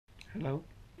Hello,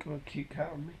 got a cute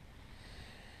cat on me.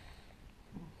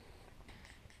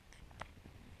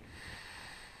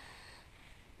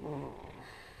 Oh.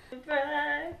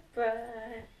 Bright,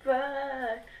 bright,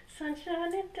 bright,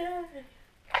 sunshiny day.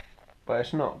 But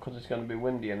it's not, because it's going to be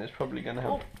windy and it's probably going to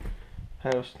have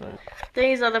hailstones.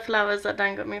 These are the flowers that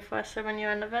Dan got me for our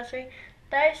 7-year anniversary.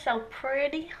 They're so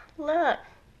pretty. Look.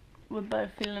 We're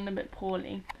both feeling a bit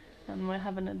poorly and we're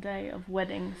having a day of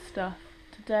wedding stuff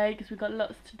today because we've got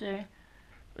lots to do.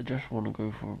 I just want to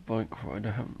go for a bike ride.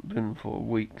 I haven't been for a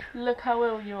week. Look how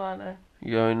ill you are though.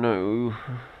 Yeah, I know.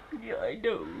 Yeah, I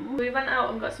know. We went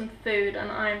out and got some food and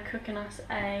I'm cooking us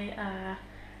a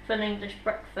full English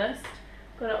breakfast.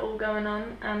 Got it all going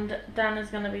on and Dan is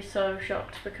going to be so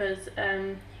shocked because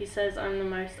he says I'm the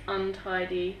most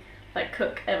untidy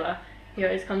cook ever. He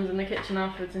always comes in the kitchen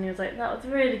afterwards and he was like, that was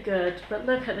really good, but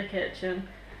look at the kitchen.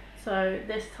 So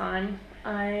this time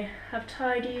I have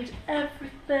tidied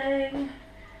everything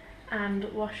and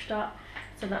washed up.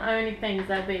 So the only things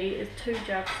there'll be is 2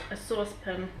 jugs, a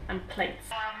saucepan and plates.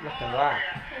 Look at that.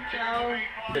 Good job.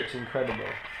 Looks incredible.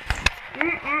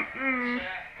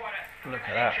 Look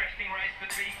at that.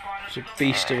 It's a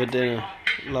beast of a dinner,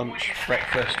 lunch,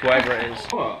 breakfast, whatever it is.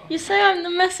 What? You say I'm the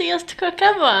messiest cook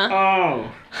ever.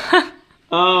 Oh.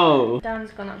 Oh.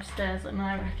 Dan's gone upstairs and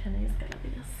I reckon he's gonna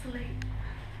be asleep.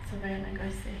 So we're gonna go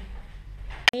see.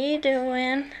 What are you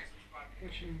doing?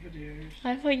 Watching videos.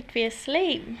 I thought you'd be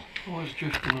asleep. I was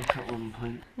drifting off at one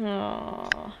point.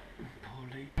 Aww.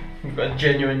 Poorly. We've got a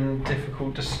genuine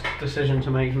difficult decision to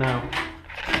make now.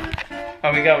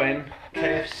 Are we going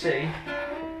KFC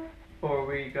or are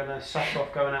we going to suck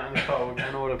off going out in the cold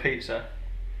and order pizza?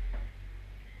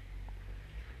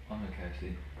 I'm at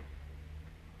KFC.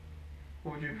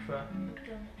 What would you prefer?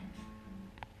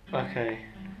 Okay.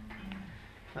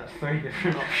 That's 3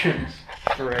 different options.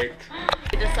 Great.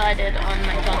 We decided on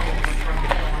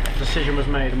McDonald's. Decision was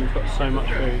made and we've got so much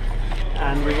food.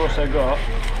 And we've also got,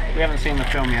 we haven't seen the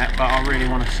film yet, but I really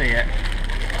want to see it.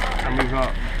 And we've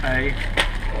got a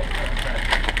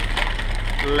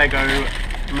Lego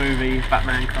movie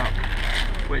Batman cup,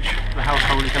 which the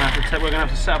household is going to have to we're going to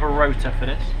have to set up a rota for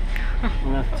this. We're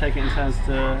going to have to take it in turns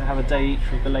to have a day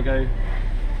each with the Lego.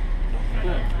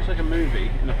 Look, it's like a movie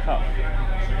in a cup.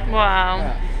 Wow.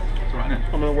 Yeah.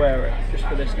 I'm going to wear it just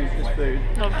for this food.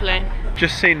 Lovely.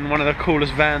 Just seen one of the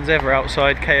coolest vans ever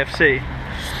outside KFC.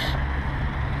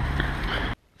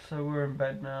 So we're in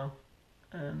bed now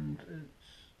and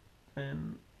it's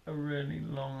been a really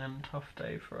long and tough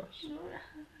day for us.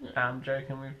 I'm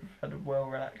joking, we've had a well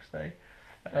relaxed day.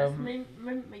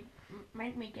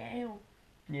 Make me get ill.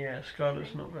 Yeah,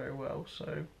 Scarlett's not very well,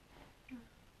 so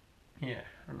yeah,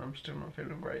 and I'm still not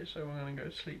feeling great, so we're going to go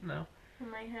to sleep now. And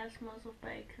my hair smells of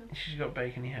bacon. She's got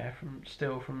bacony hair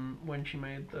from when she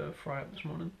made the fry up this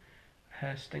morning. Her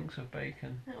hair stinks of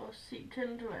bacon. It all seeped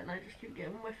into it and I just keep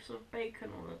getting whiffs of bacon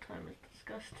all the time. It's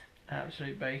disgusting.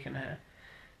 Absolute bacon hair.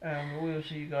 We'll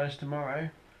see you guys tomorrow.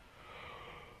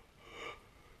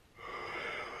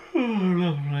 Oh,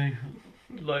 lovely.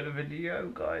 Like the video,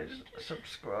 guys.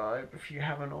 Subscribe if you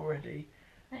haven't already.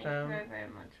 Thank you very, very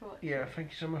much for watching. Yeah, thank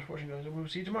you so much for watching, guys, and we'll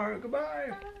see you tomorrow.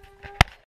 Goodbye. Bye.